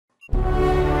Welcome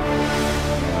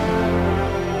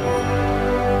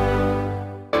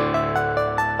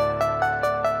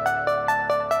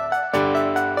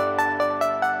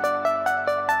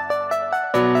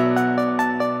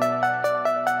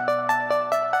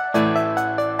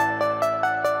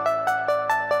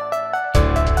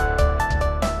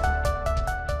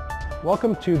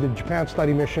to the Japan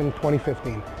Study Mission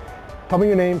 2015. Tell me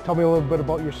your name, tell me a little bit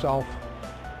about yourself,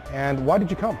 and why did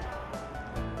you come?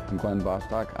 I'm Glenn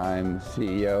Bostock. I'm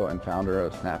CEO and founder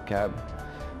of SnapCab.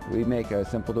 We make a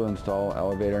simple to install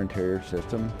elevator interior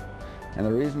system. And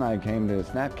the reason I came to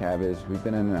SnapCab is we've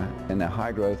been in a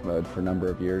high growth mode for a number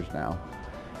of years now.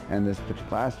 And this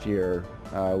last year,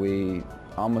 we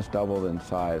almost doubled in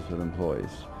size with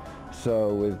employees.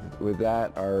 So with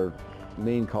that, our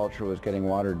lean culture was getting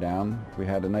watered down. We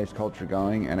had a nice culture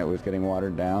going and it was getting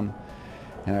watered down.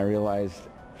 And I realized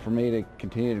for me to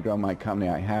continue to grow my company,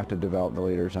 I have to develop the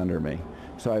leaders under me.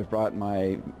 So I've brought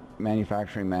my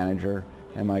manufacturing manager,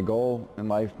 and my goal in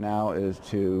life now is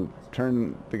to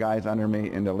turn the guys under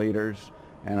me into leaders,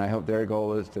 and I hope their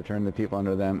goal is to turn the people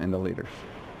under them into leaders.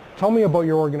 Tell me about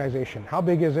your organization. How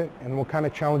big is it and what kind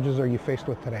of challenges are you faced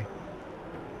with today?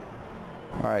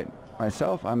 All right,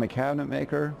 myself, I'm a cabinet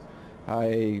maker.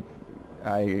 I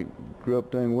grew up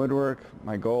doing woodwork.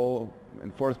 My goal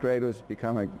in 4th grade was to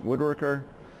become a woodworker.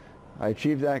 I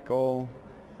achieved that goal.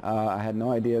 I had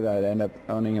no idea that I'd end up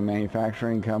owning a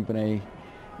manufacturing company.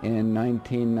 In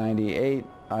 1998,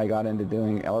 I got into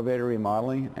doing elevator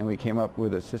remodeling, and we came up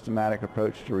with a systematic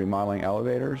approach to remodeling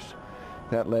elevators.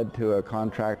 That led to a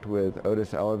contract with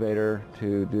Otis Elevator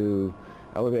to do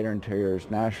elevator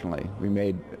interiors nationally. We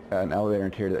made an elevator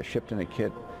interior that shipped in a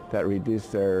kit that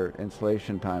reduced their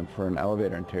installation time for an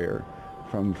elevator interior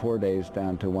from 4 days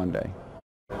down to 1 day.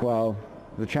 Well,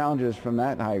 the challenges from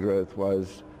that high growth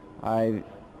was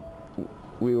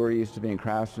we were used to being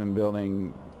craftsmen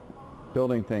building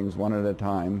things one at a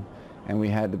time, and we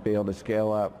had to be able to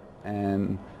scale up,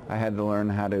 and I had to learn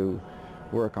how to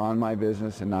work on my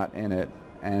business and not in it,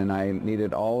 and I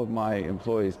needed all of my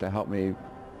employees to help me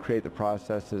create the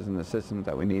processes and the systems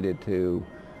that we needed to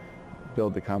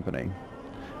build the company.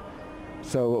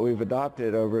 So what we've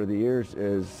adopted over the years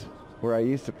is where I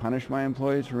used to punish my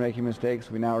employees for making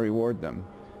mistakes, we now reward them.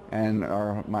 And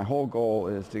my whole goal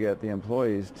is to get the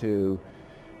employees to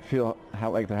feel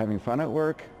like they're having fun at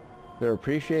work, they're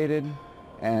appreciated,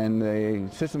 and the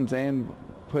systems they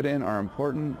put in are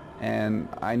important, and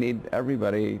I need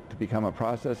everybody to become a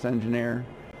process engineer,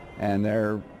 and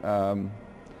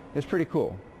it's pretty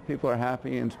cool. People are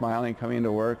happy and smiling coming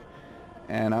into work,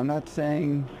 and I'm not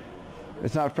saying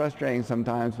it's not frustrating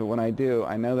sometimes, but when I do,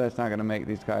 I know that's not going to make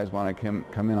these guys want to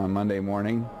come in on Monday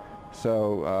morning.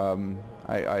 So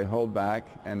I hold back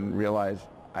and realize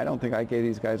I don't think I gave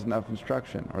these guys enough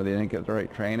instruction, or they didn't get the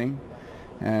right training.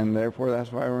 And therefore,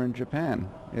 that's why we're in Japan.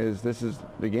 This is the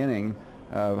beginning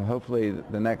of hopefully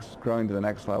growing to the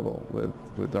next level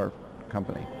with our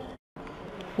company.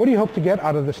 What do you hope to get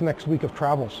out of this next week of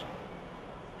travels?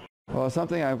 Well,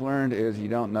 something I've learned is you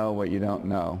don't know what you don't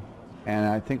know. And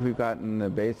I think we've gotten the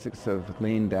basics of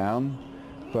lean down,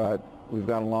 but we've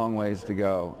got a long ways to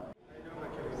go.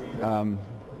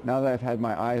 Now that I've had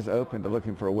my eyes open to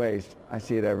looking for waste, I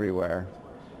see it everywhere.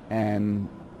 And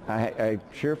I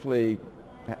cheerfully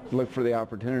look for the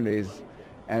opportunities,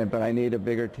 but I need a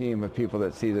bigger team of people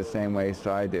that see the same waste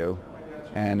I do.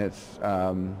 And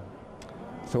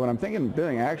so what I'm thinking of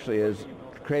doing actually is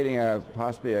creating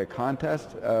possibly a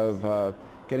contest of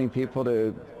getting people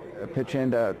to pitch in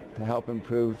to help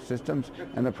improve systems,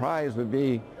 and the prize would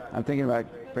be, I'm thinking about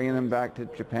bringing them back to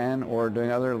Japan or doing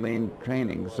other lean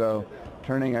training. So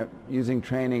using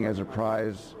training as a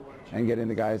prize and getting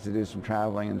the guys to do some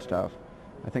traveling and stuff.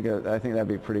 I think that'd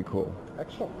be pretty cool.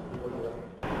 Excellent.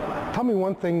 Tell me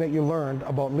one thing that you learned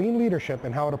about lean leadership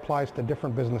and how it applies to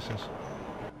different businesses.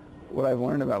 What I've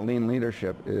learned about lean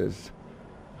leadership is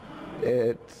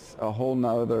it's a whole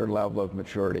nother level of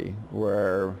maturity,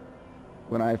 where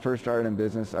when I first started in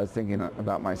business, I was thinking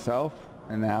about myself,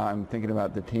 and now I'm thinking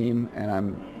about the team, and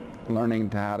I'm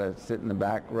learning how to sit in the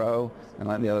back row and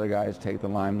let the other guys take the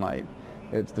limelight.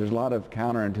 There's a lot of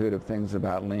counterintuitive things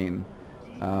about lean.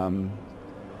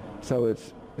 So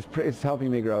it's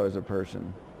helping me grow as a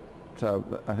person. So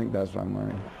I think that's what I'm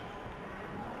learning.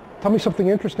 Tell me something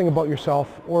interesting about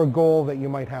yourself or a goal that you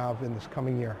might have in this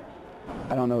coming year.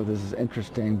 I don't know if this is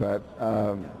interesting, but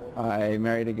I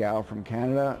married a gal from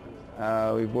Canada.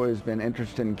 We've always been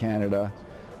interested in Canada.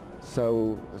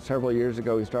 So several years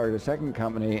ago, we started a second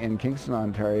company in Kingston,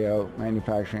 Ontario,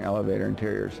 manufacturing elevator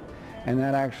interiors. And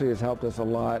that actually has helped us a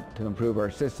lot to improve our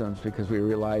systems, because we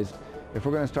realized if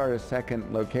we're going to start a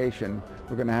second location,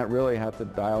 we're going to really have to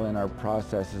dial in our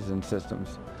processes and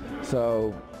systems.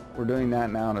 So we're doing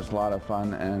that now, and it's a lot of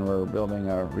fun, and we're building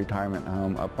a retirement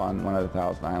home up on one of the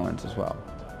Thousand Islands as well.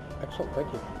 Excellent,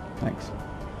 thank you. Thanks.